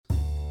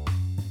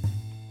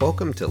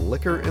Welcome to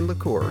Liquor and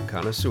Liqueur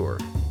Connoisseur,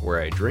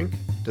 where I drink,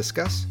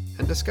 discuss,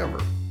 and discover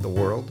the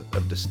world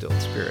of distilled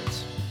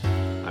spirits.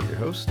 I'm your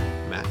host,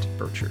 Matt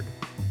Burchard.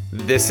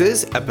 This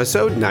is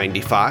episode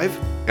 95,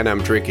 and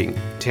I'm drinking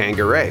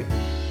Tanqueray.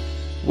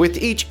 With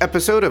each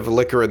episode of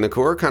Liquor and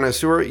Liqueur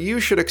Connoisseur, you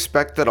should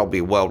expect that I'll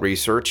be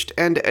well-researched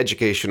and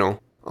educational,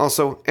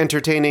 also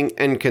entertaining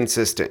and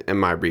consistent in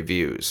my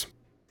reviews.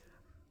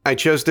 I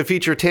chose to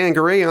feature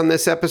Tanqueray on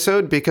this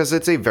episode because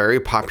it's a very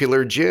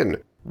popular gin,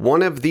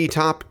 one of the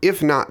top,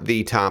 if not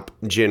the top,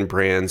 gin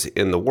brands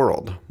in the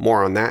world.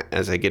 More on that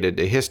as I get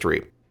into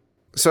history.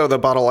 So the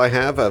bottle I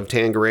have of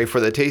Tanqueray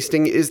for the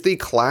tasting is the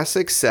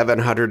classic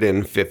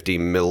 750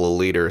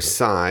 milliliter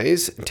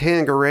size.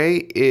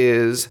 Tanqueray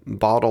is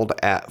bottled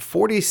at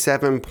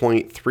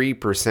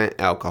 47.3%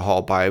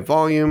 alcohol by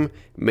volume,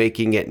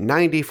 making it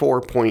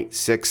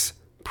 94.6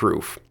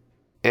 proof.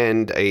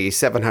 And a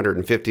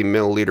 750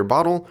 milliliter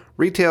bottle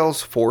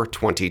retails for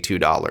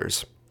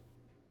 $22.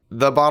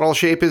 The bottle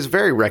shape is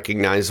very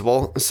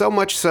recognizable, so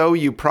much so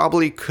you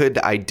probably could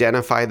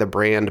identify the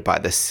brand by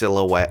the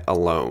silhouette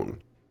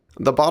alone.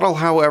 The bottle,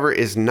 however,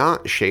 is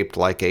not shaped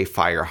like a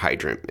fire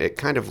hydrant. It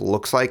kind of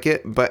looks like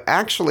it, but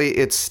actually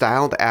it's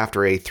styled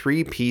after a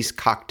three-piece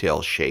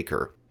cocktail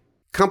shaker.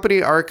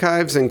 Company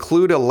archives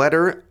include a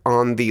letter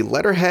on the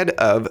letterhead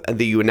of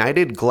the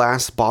United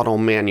Glass Bottle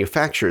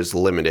Manufacturers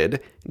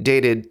Limited,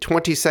 dated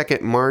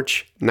 22nd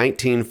March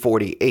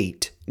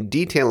 1948,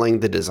 detailing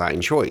the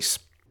design choice.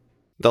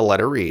 The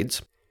letter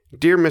reads,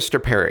 "Dear Mr.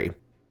 Perry,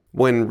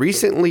 when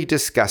recently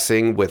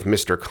discussing with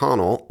Mr.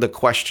 Connell the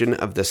question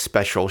of the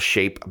special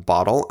shape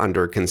bottle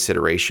under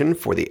consideration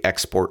for the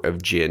export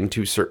of gin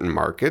to certain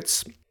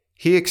markets,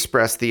 he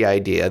expressed the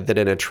idea that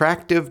an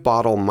attractive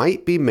bottle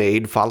might be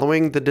made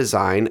following the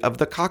design of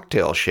the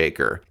cocktail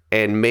shaker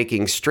and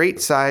making straight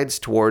sides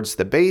towards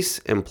the base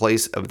in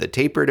place of the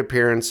tapered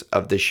appearance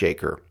of the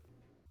shaker.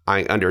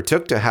 I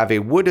undertook to have a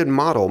wooden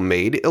model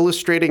made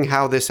illustrating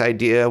how this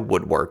idea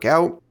would work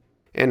out,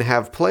 and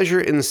have pleasure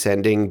in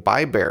sending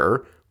by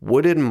bearer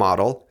wooden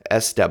model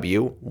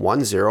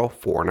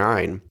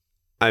SW1049.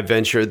 I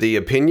venture the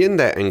opinion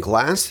that in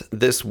glass,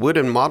 this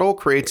wooden model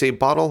creates a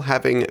bottle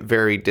having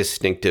very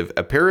distinctive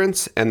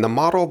appearance, and the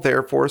model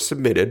therefore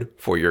submitted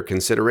for your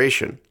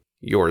consideration.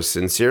 Yours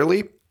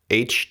sincerely,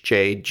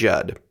 H.J.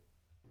 Judd."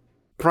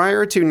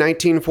 Prior to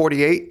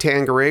 1948,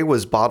 Tanqueray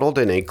was bottled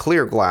in a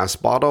clear glass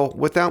bottle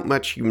without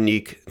much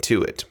unique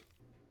to it.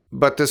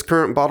 But this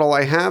current bottle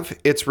I have,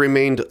 it's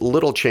remained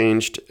little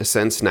changed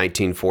since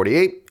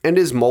 1948 and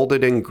is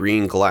molded in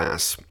green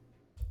glass.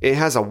 It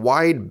has a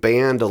wide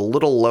band a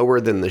little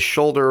lower than the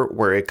shoulder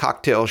where a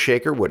cocktail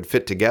shaker would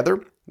fit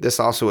together.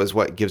 This also is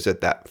what gives it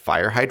that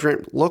fire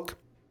hydrant look.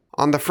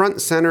 On the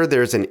front center,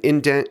 there's an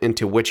indent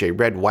into which a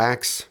red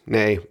wax,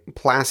 nay,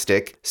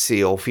 plastic,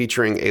 seal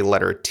featuring a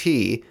letter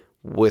T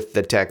with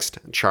the text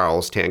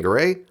Charles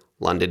Tanqueray,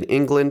 London,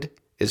 England,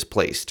 is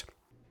placed.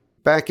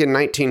 Back in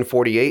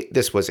 1948,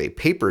 this was a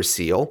paper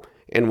seal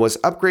and was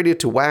upgraded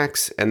to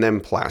wax and then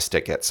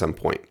plastic at some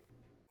point.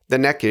 The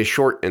neck is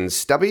short and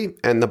stubby,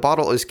 and the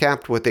bottle is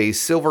capped with a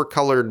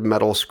silver-colored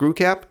metal screw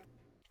cap.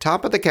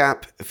 Top of the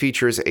cap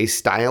features a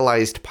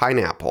stylized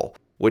pineapple,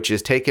 which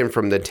is taken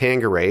from the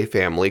Tanqueray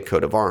family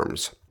coat of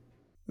arms.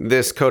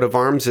 This coat of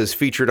arms is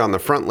featured on the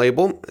front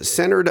label,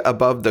 centered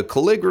above the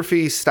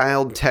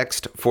calligraphy-styled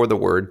text for the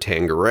word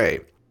Tanqueray.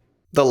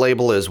 The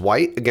label is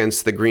white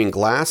against the green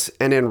glass,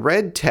 and in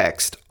red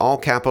text, all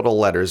capital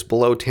letters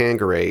below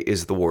Tanqueray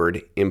is the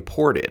word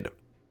imported.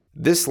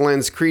 This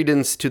lends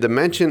credence to the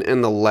mention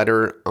in the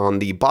letter on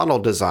the bottle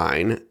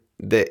design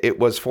that it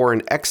was for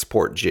an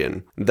export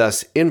gin,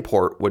 thus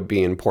import would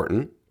be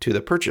important to the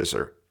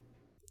purchaser.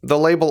 The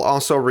label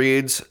also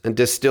reads,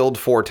 "Distilled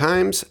 4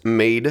 times,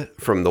 made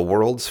from the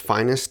world's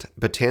finest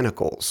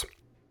botanicals."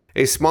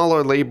 A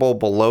smaller label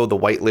below the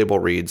white label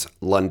reads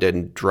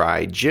London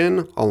Dry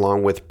Gin,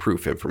 along with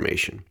proof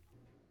information.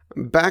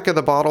 Back of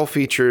the bottle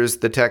features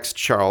the text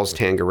Charles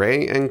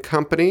Tanqueray and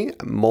Company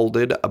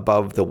molded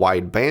above the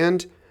wide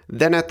band.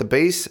 Then at the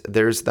base,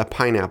 there's the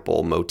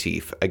pineapple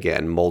motif,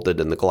 again molded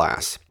in the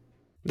glass.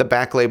 The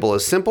back label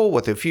is simple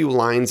with a few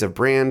lines of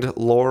brand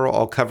lore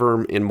I'll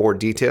cover in more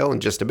detail in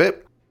just a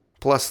bit,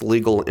 plus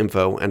legal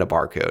info and a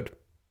barcode.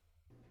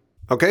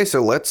 Okay,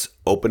 so let's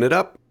open it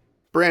up.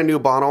 Brand new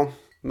bottle.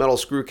 Metal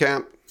screw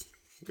cap,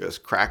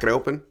 just crack it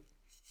open.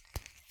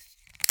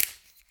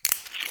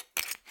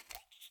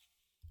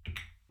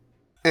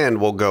 And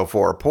we'll go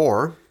for a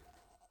pour.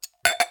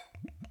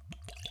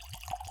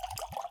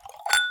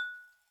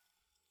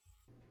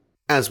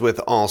 As with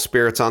all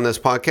spirits on this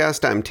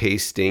podcast, I'm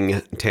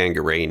tasting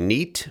Tanqueray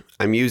neat.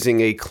 I'm using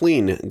a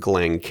clean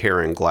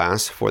Glencairn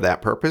glass for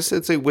that purpose.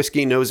 It's a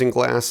whiskey nosing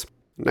glass,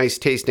 nice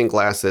tasting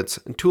glass that's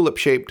tulip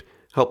shaped,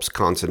 helps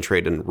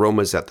concentrate in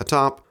aromas at the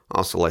top.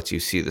 Also lets you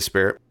see the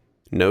spirit,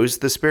 nose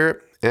the spirit,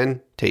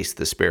 and taste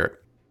the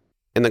spirit.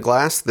 In the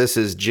glass, this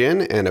is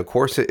gin, and of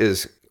course it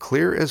is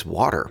clear as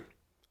water.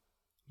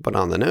 But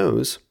on the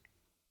nose,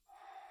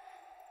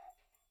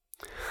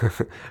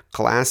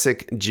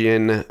 classic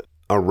gin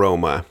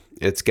aroma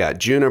It's got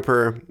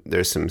juniper.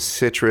 There's some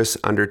citrus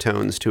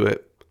undertones to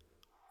it.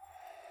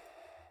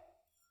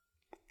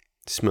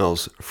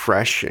 Smells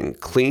fresh and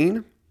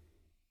clean.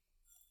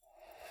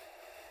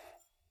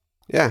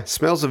 Yeah,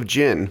 smells of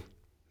gin.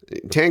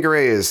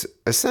 Tanqueray is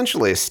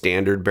essentially a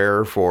standard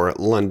bearer for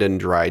London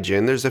dry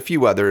gin. There's a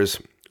few others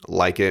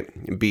like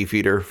it.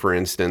 Beefeater, for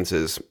instance,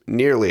 is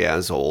nearly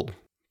as old,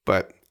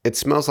 but it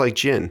smells like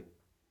gin.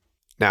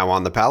 Now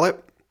on the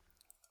palate.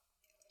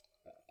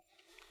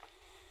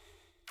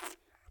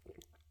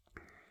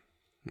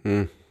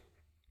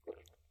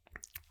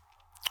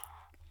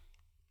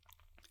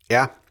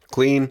 Yeah,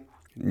 clean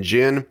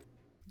gin.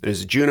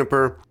 There's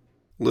juniper,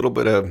 a little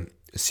bit of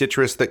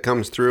citrus that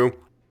comes through,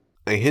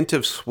 a hint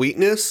of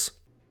sweetness,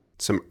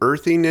 some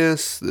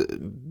earthiness,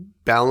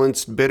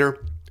 balanced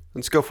bitter.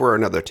 Let's go for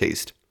another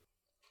taste.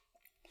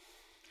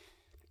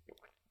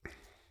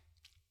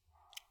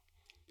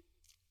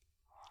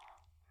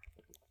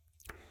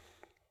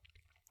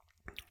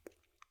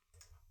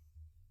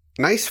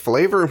 Nice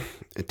flavor,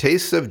 a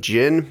taste of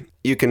gin.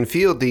 You can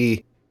feel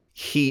the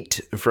heat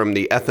from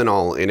the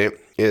ethanol in it.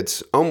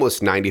 It's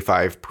almost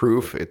 95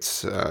 proof.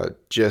 It's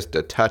just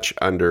a touch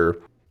over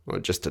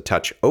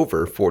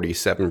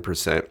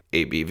 47%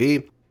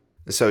 ABV.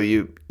 So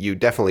you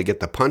definitely get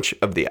the punch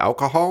of the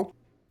alcohol.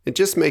 It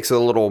just makes it a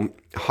little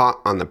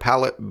hot on the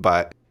palate,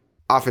 but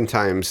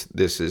oftentimes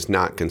this is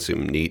not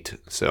consumed neat.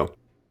 So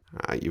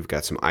you've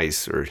got some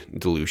ice or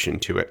dilution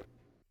to it.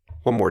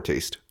 One more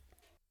taste.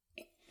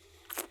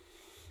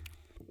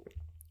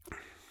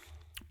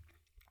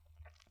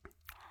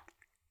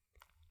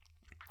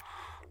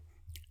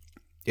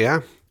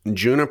 Yeah,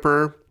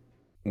 juniper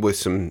with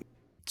some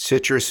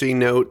citrusy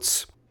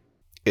notes.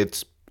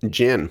 It's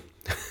gin.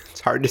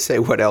 It's hard to say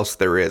what else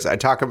there is. I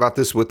talk about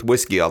this with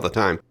whiskey all the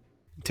time.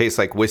 It tastes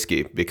like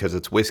whiskey because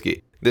it's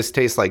whiskey. This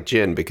tastes like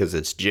gin because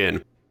it's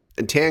gin.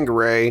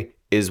 Tanqueray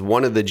is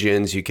one of the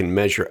gins you can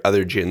measure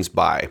other gins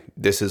by.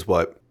 This is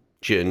what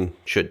gin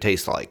should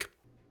taste like.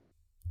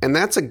 And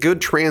that's a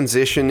good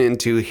transition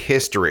into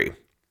history.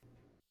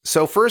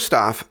 So first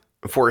off,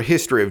 for a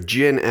history of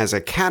gin as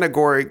a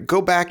category,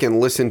 go back and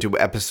listen to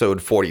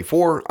episode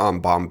 44 on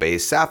Bombay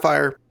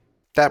Sapphire.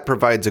 That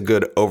provides a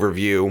good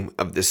overview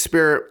of the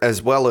spirit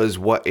as well as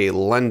what a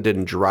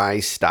London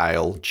dry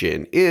style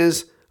gin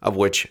is, of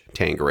which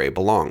Tanqueray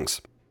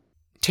belongs.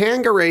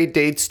 Tanqueray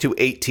dates to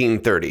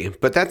 1830,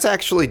 but that's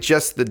actually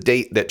just the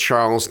date that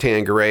Charles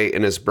Tanqueray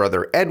and his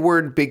brother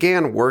Edward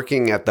began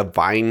working at the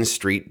Vine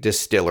Street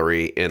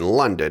Distillery in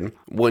London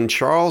when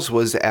Charles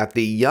was at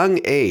the young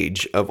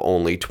age of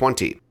only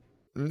 20.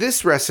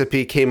 This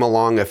recipe came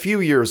along a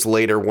few years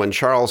later when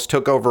Charles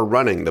took over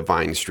running the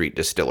Vine Street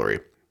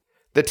Distillery.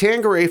 The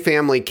Tanqueray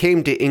family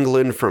came to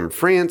England from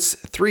France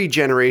 3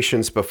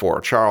 generations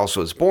before Charles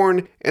was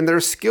born, and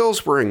their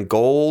skills were in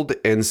gold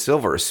and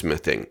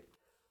silversmithing.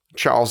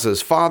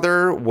 Charles's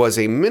father was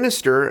a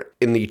minister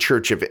in the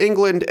Church of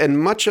England, and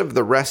much of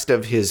the rest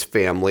of his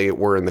family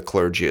were in the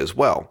clergy as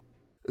well.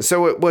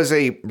 So it was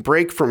a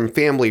break from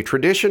family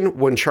tradition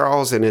when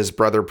Charles and his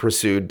brother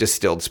pursued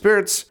distilled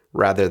spirits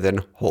rather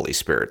than holy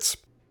spirits.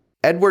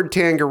 Edward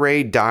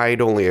Tanqueray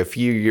died only a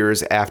few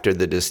years after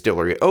the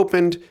distillery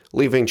opened,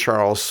 leaving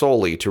Charles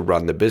solely to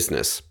run the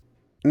business.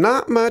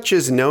 Not much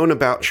is known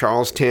about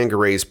Charles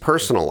Tanqueray's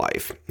personal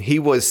life. He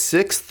was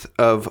 6th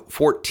of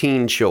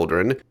 14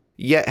 children,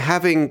 yet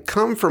having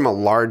come from a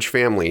large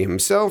family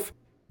himself,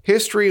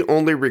 history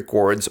only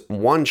records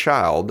one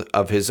child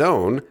of his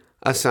own,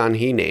 a son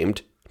he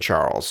named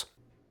Charles.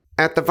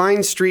 At the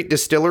Vine Street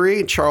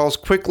Distillery, Charles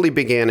quickly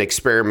began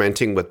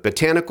experimenting with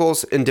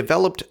botanicals and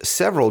developed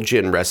several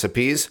gin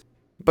recipes,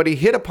 but he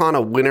hit upon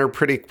a winner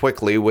pretty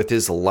quickly with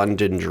his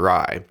London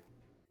Dry.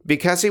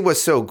 Because he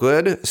was so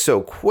good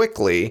so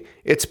quickly,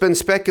 it's been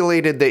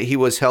speculated that he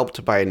was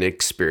helped by an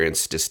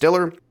experienced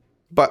distiller,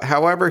 but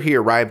however he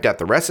arrived at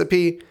the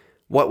recipe,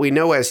 what we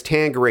know as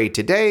Tanqueray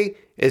today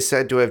is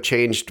said to have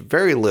changed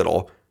very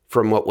little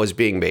from what was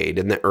being made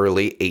in the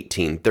early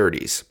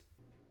 1830s.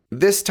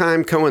 This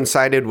time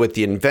coincided with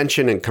the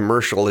invention and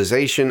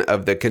commercialization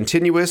of the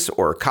continuous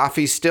or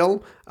coffee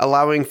still,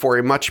 allowing for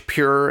a much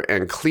purer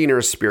and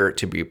cleaner spirit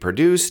to be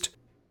produced.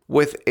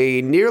 With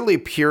a nearly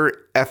pure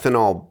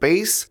ethanol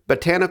base,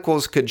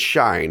 botanicals could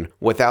shine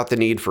without the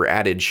need for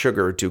added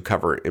sugar to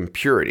cover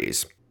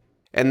impurities.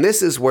 And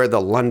this is where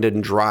the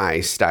London Dry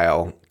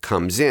style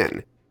comes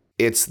in.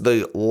 It's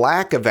the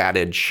lack of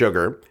added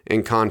sugar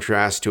in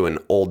contrast to an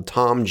Old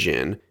Tom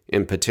gin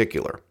in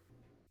particular.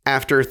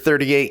 After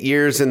 38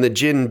 years in the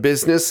gin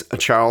business,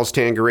 Charles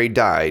Tanqueray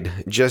died,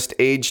 just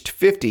aged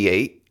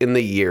 58 in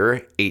the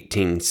year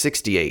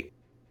 1868.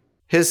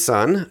 His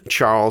son,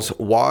 Charles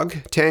Waugh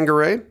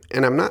Tanqueray,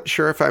 and I'm not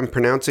sure if I'm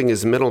pronouncing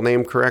his middle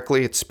name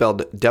correctly, it's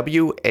spelled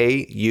W-A-U-G-H.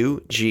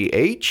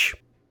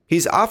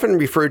 He's often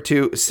referred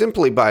to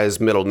simply by his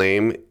middle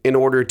name in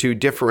order to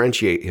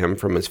differentiate him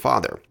from his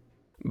father.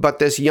 But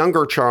this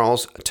younger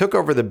Charles took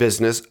over the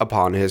business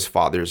upon his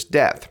father's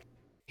death.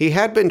 He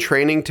had been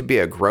training to be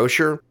a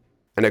grocer,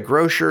 and a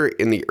grocer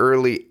in the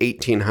early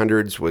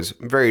 1800s was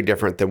very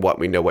different than what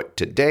we know it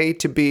today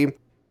to be.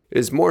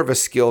 is more of a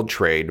skilled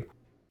trade,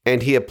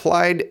 and he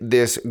applied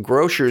this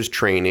grocer's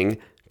training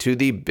to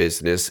the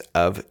business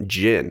of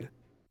gin.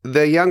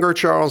 The younger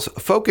Charles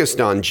focused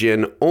on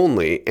gin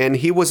only, and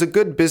he was a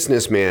good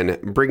businessman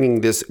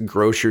bringing this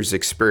grocer's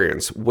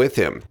experience with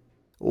him.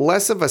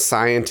 Less of a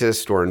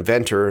scientist or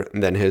inventor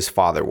than his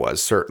father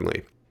was,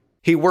 certainly.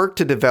 He worked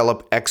to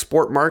develop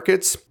export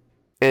markets,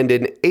 and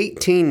in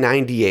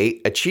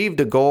 1898 achieved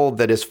a goal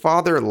that his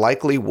father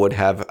likely would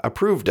have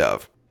approved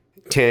of.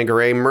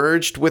 Tanqueray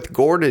merged with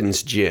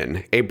Gordon's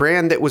Gin, a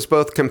brand that was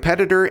both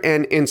competitor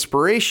and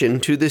inspiration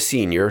to the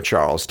senior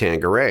Charles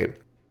Tanqueray.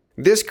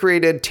 This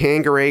created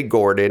Tanqueray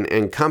Gordon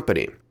and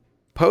Company.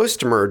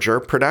 Post-merger,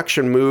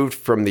 production moved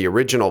from the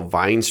original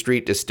Vine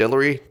Street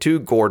distillery to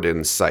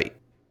Gordon's site.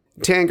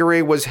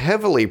 Tanqueray was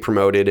heavily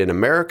promoted in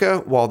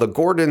America, while the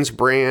Gordon's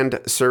brand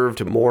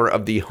served more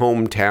of the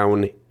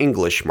hometown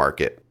English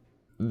market.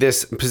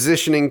 This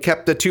positioning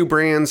kept the two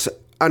brands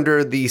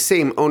under the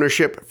same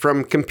ownership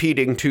from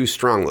competing too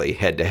strongly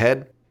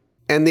head-to-head,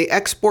 and the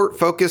export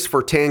focus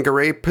for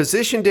Tanqueray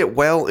positioned it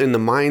well in the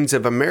minds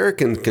of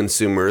American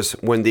consumers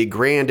when the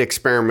grand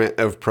experiment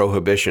of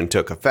prohibition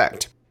took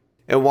effect.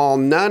 And while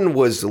none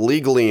was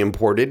legally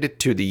imported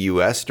to the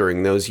U.S.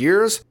 during those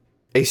years,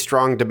 a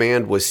strong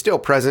demand was still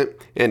present,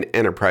 and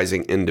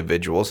enterprising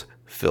individuals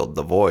filled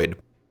the void.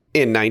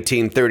 In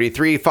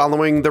 1933,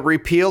 following the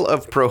repeal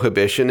of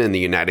prohibition in the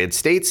United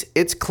States,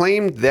 it's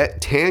claimed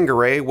that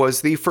Tanqueray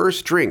was the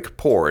first drink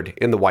poured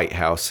in the White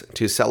House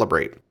to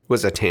celebrate. It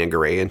was a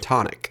Tanqueray and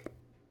tonic.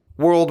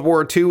 World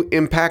War II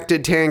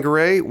impacted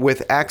Tanqueray,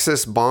 with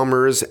Axis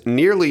bombers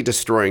nearly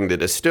destroying the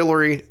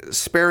distillery,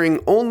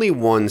 sparing only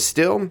one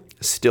still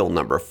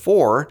number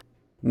 4,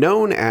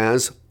 known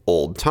as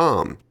Old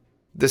Tom.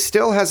 The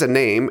still has a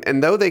name,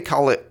 and though they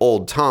call it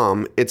Old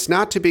Tom, it's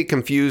not to be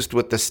confused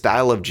with the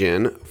style of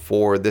gin,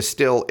 for the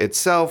still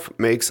itself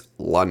makes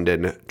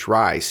London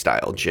dry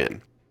style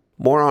gin.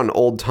 More on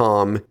Old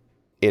Tom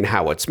in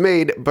how it's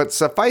made, but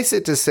suffice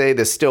it to say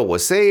the still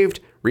was saved,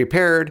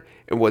 repaired,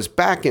 and was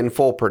back in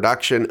full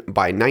production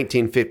by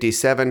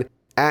 1957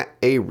 at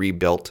a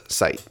rebuilt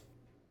site.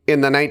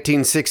 In the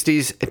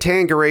 1960s,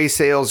 Tanqueray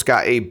sales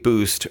got a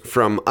boost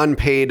from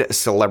unpaid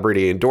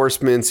celebrity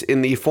endorsements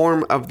in the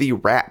form of the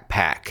Rat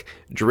Pack,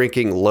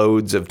 drinking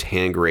loads of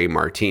Tanqueray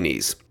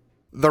martinis.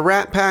 The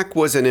Rat Pack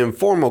was an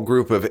informal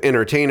group of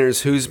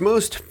entertainers whose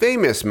most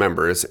famous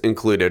members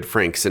included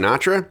Frank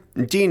Sinatra,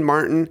 Dean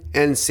Martin,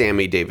 and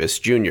Sammy Davis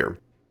Jr.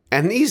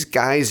 And these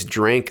guys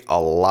drank a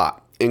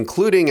lot,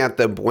 including at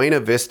the Buena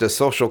Vista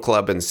Social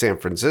Club in San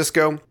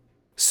Francisco,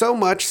 so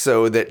much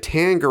so that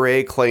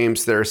Tanqueray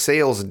claims their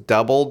sales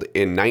doubled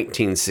in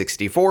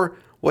 1964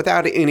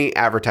 without any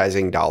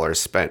advertising dollars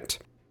spent.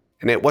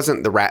 And it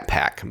wasn't the Rat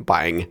Pack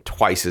buying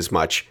twice as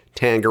much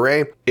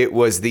Tanqueray, it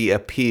was the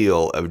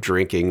appeal of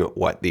drinking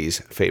what these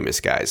famous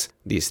guys,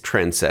 these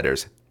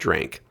trendsetters,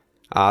 drank.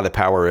 The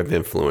power of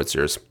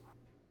influencers.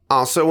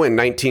 Also in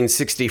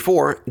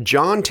 1964,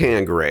 John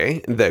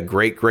Tanqueray, the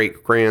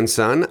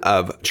great-great-grandson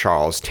of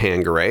Charles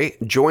Tanqueray,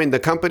 joined the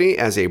company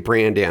as a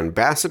brand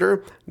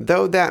ambassador,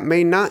 though that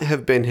may not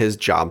have been his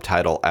job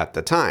title at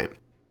the time.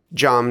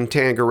 John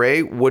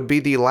Tanqueray would be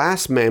the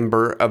last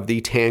member of the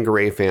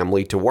Tanqueray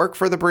family to work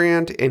for the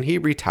brand, and he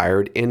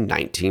retired in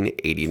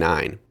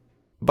 1989.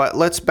 But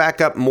let's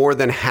back up more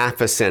than half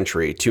a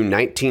century to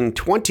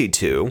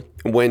 1922,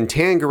 when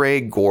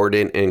Tanqueray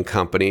Gordon and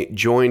Company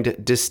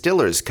joined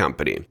Distillers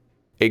Company,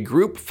 a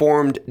group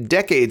formed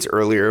decades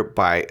earlier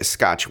by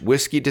Scotch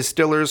whiskey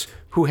distillers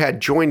who had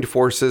joined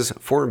forces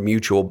for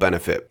mutual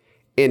benefit.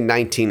 In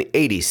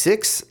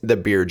 1986, the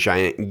beer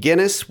giant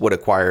Guinness would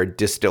acquire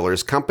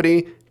Distillers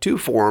Company to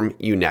form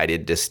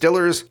United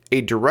Distillers,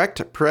 a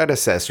direct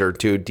predecessor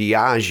to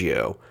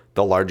Diageo,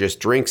 the largest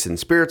drinks and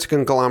spirits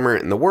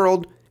conglomerate in the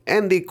world,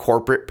 and the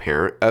corporate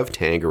parent of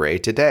Tanqueray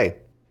today.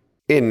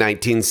 In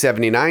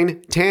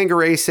 1979,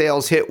 Tanqueray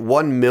sales hit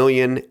 1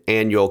 million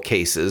annual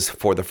cases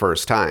for the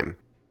first time.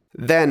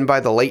 Then, by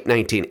the late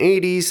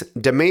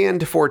 1980s,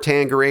 demand for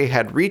Tanqueray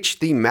had reached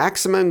the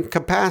maximum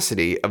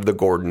capacity of the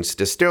Gordon's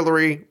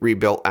distillery,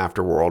 rebuilt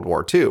after World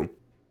War II.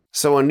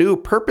 So a new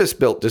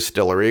purpose-built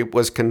distillery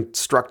was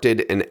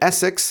constructed in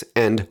Essex,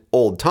 and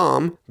Old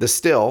Tom, the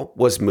still,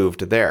 was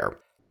moved there.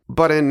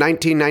 But in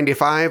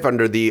 1995,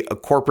 under the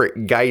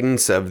corporate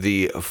guidance of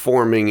the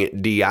forming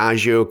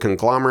Diageo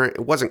conglomerate,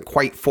 it wasn't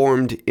quite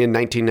formed in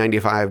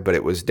 1995, but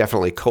it was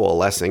definitely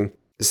coalescing.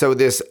 So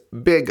this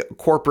big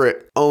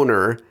corporate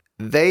owner,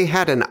 they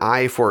had an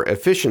eye for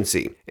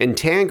efficiency, and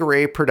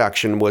Tanqueray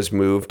production was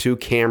moved to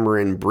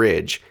Cameron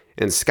Bridge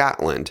in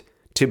Scotland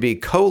to be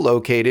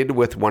co-located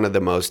with one of the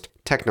most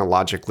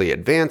technologically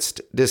advanced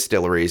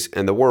distilleries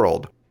in the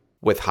world,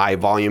 with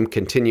high-volume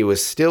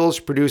continuous stills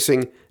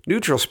producing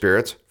neutral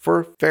spirits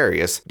for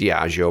various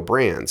Diageo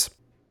brands.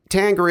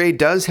 Tanqueray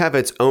does have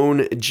its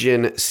own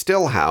gin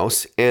still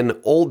house, and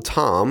Old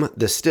Tom,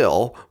 the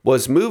still,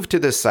 was moved to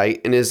the site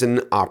and is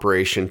in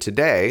operation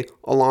today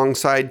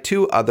alongside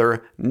 2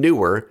 other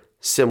newer,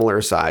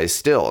 similar-sized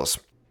stills.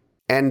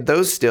 And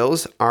those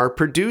stills are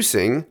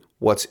producing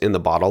what's in the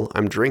bottle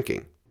I'm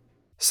drinking.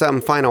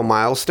 Some final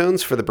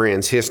milestones for the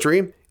brand's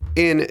history.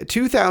 In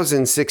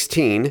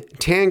 2016,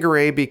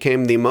 Tanqueray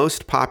became the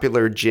most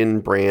popular gin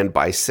brand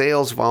by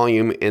sales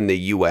volume in the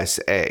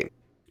USA.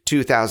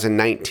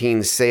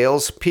 2019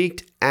 sales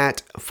peaked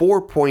at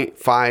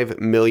 4.5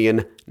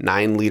 million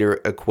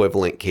 9-liter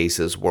equivalent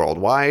cases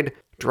worldwide,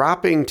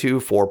 dropping to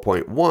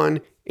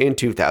 4.1 in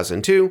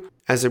 2002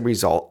 as a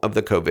result of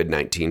the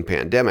COVID-19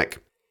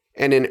 pandemic.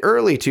 And in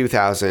early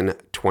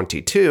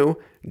 2022,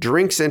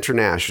 Drinks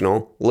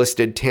International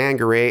listed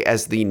Tanqueray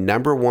as the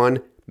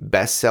 #1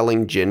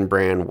 best-selling gin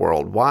brand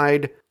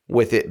worldwide,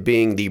 with it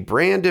being the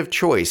brand of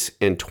choice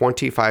in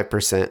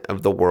 25%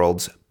 of the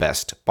world's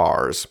best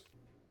bars.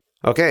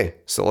 Okay,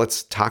 so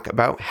let's talk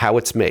about how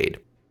it's made.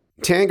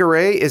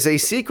 Tanqueray is a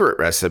secret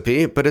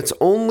recipe, but it's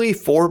only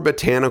 4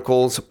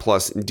 botanicals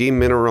plus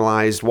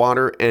demineralized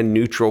water and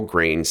neutral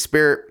grain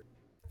spirit.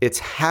 It's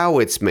how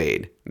it's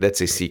made that's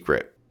a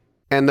secret.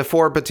 And the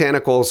 4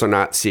 botanicals are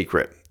not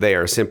secret. They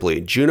are simply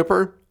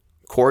juniper,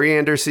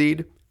 coriander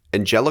seed,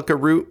 angelica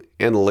root,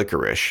 and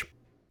licorice.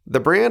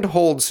 The brand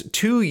holds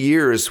 2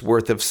 years'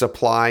 worth of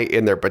supply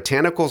in their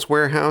botanicals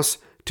warehouse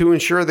to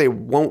ensure they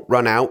won't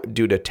run out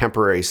due to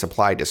temporary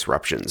supply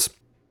disruptions.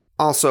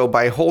 Also,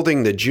 by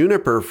holding the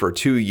juniper for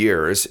 2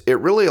 years, it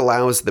really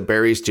allows the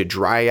berries to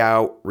dry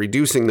out,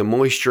 reducing the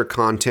moisture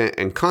content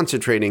and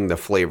concentrating the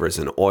flavors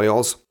and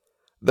oils.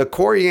 The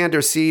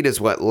coriander seed is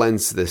what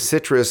lends the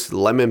citrus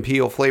lemon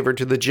peel flavor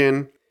to the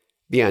gin.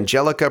 The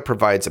angelica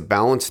provides a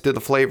balance to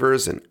the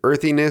flavors and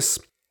earthiness.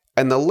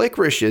 And the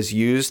licorice is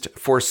used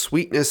for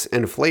sweetness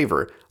and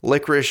flavor.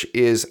 Licorice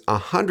is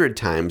 100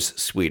 times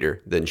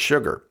sweeter than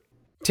sugar.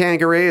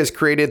 Tanqueray is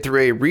created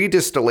through a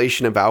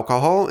redistillation of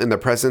alcohol in the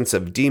presence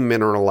of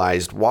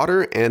demineralized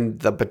water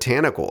and the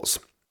botanicals.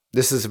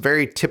 This is a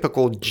very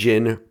typical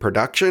gin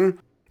production,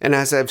 and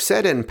as I've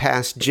said in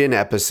past gin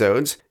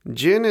episodes,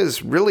 gin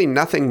is really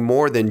nothing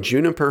more than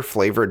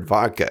juniper-flavored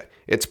vodka.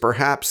 It's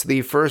perhaps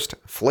the first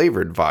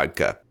flavored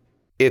vodka.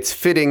 It's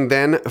fitting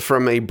then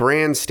from a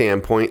brand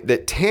standpoint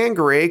that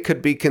Tanqueray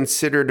could be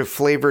considered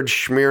flavored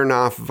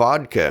Smirnoff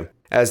vodka,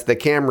 as the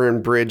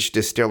Cameron Bridge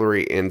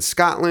Distillery in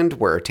Scotland,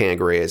 where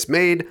Tanqueray is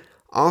made,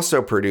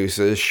 also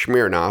produces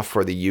Smirnoff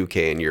for the UK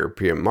and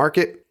European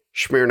market.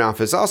 Smirnoff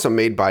is also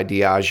made by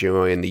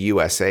Diageo in the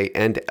USA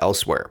and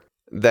elsewhere.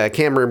 The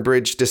Cameron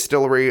Bridge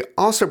Distillery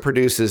also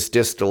produces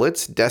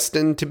distillates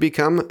destined to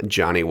become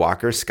Johnnie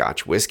Walker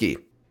Scotch whiskey.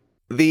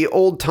 The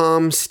Old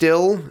Tom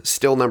still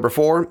number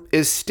 4,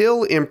 is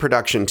still in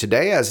production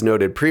today, as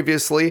noted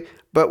previously,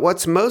 but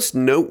what's most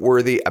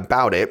noteworthy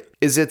about it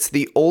is it's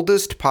the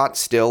oldest pot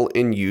still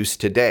in use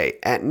today,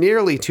 at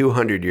nearly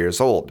 200 years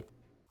old.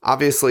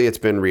 Obviously, it's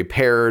been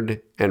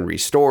repaired and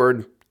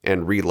restored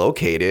and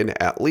relocated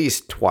at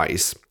least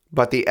twice,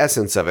 but the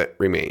essence of it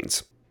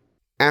remains.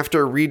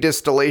 After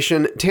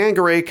redistillation,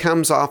 Tanqueray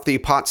comes off the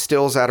pot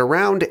stills at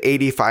around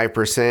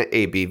 85%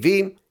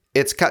 ABV.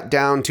 It's cut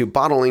down to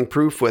bottling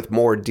proof with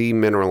more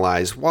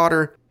demineralized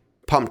water,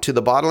 pumped to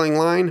the bottling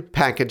line,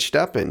 packaged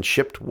up, and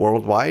shipped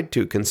worldwide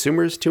to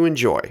consumers to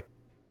enjoy.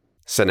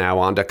 So now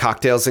on to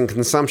cocktails and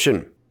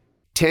consumption.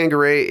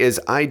 Tanqueray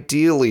is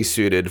ideally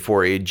suited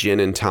for a gin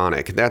and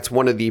tonic. That's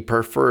one of the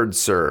preferred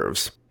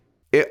serves.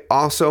 It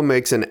also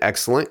makes an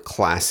excellent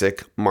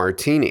classic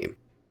martini.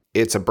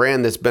 It's a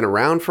brand that's been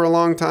around for a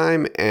long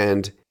time,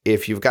 and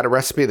if you've got a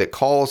recipe that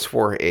calls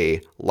for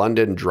a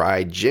London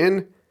dry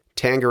gin,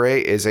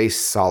 Tanqueray is a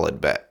solid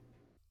bet.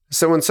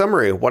 So in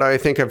summary, what do I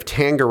think of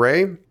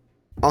Tanqueray?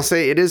 I'll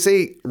say it is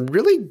a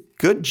really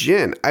good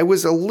gin. I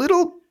was a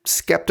little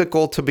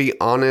skeptical, to be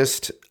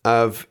honest,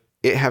 of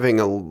it having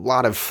a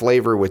lot of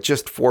flavor with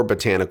just 4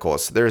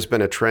 botanicals. There's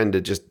been a trend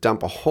to just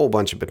dump a whole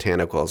bunch of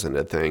botanicals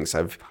into things.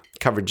 I've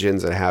covered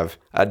gins that have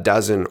a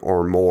dozen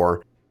or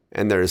more,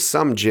 and there's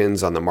some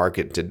gins on the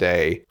market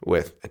today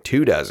with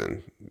 24,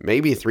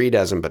 maybe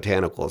 36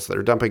 botanicals that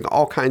are dumping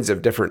all kinds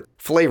of different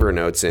flavor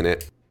notes in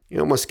it. You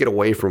almost get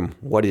away from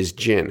what is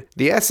gin.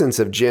 The essence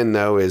of gin,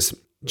 though, is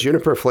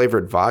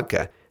juniper-flavored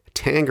vodka.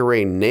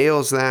 Tanqueray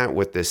nails that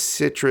with the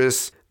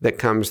citrus that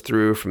comes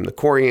through from the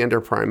coriander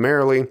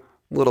primarily,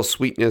 little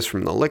sweetness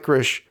from the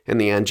licorice,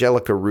 and the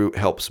angelica root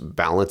helps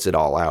balance it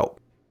all out.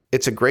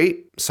 It's a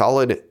great,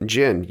 solid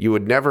gin. You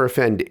would never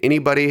offend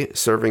anybody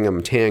serving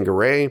them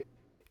Tanqueray.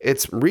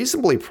 It's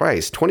reasonably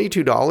priced,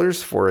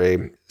 $22 for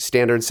a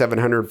standard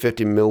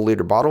 750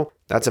 milliliter bottle.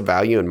 That's a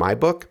value in my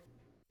book.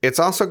 It's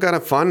also got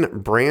a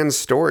fun brand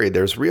story.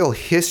 There's real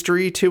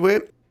history to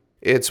it.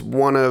 It's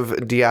one of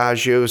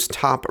Diageo's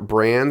top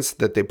brands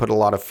that they put a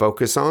lot of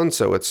focus on,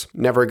 so it's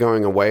never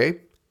going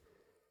away.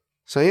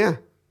 So yeah,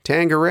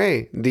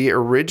 Tanqueray, the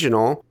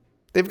original.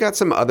 They've got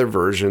some other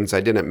versions I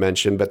didn't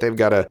mention, but they've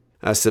got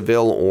a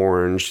Seville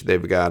orange,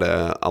 they've got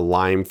a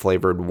lime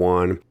flavored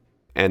one,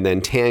 and then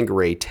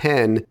Tanqueray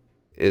 10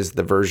 is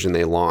the version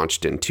they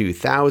launched in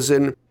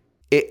 2000.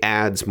 It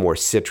adds more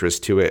citrus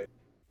to it.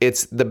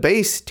 It's the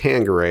base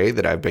Tanqueray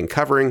that I've been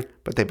covering,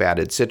 but they've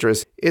added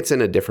citrus. It's in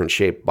a different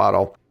shaped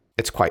bottle.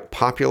 It's quite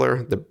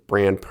popular. The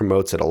brand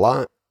promotes it a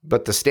lot.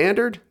 But the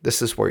standard,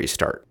 this is where you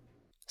start.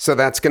 So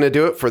that's going to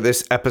do it for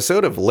this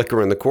episode of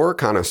Liquor in the Core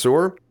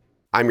Connoisseur.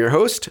 I'm your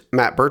host,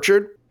 Matt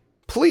Burchard.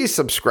 Please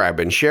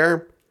subscribe and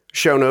share.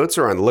 Show notes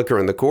are on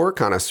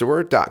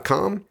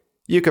liquorinthecoreconnoisseur.com.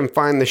 You can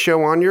find the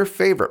show on your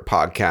favorite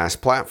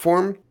podcast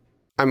platform.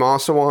 I'm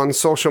also on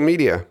social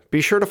media. Be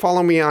sure to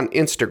follow me on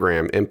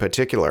Instagram in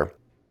particular.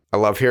 I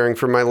love hearing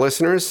from my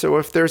listeners, so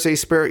if there's a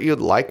spirit you'd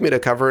like me to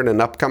cover in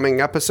an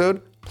upcoming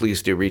episode,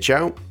 please do reach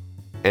out.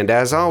 And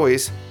as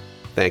always,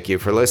 thank you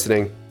for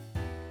listening.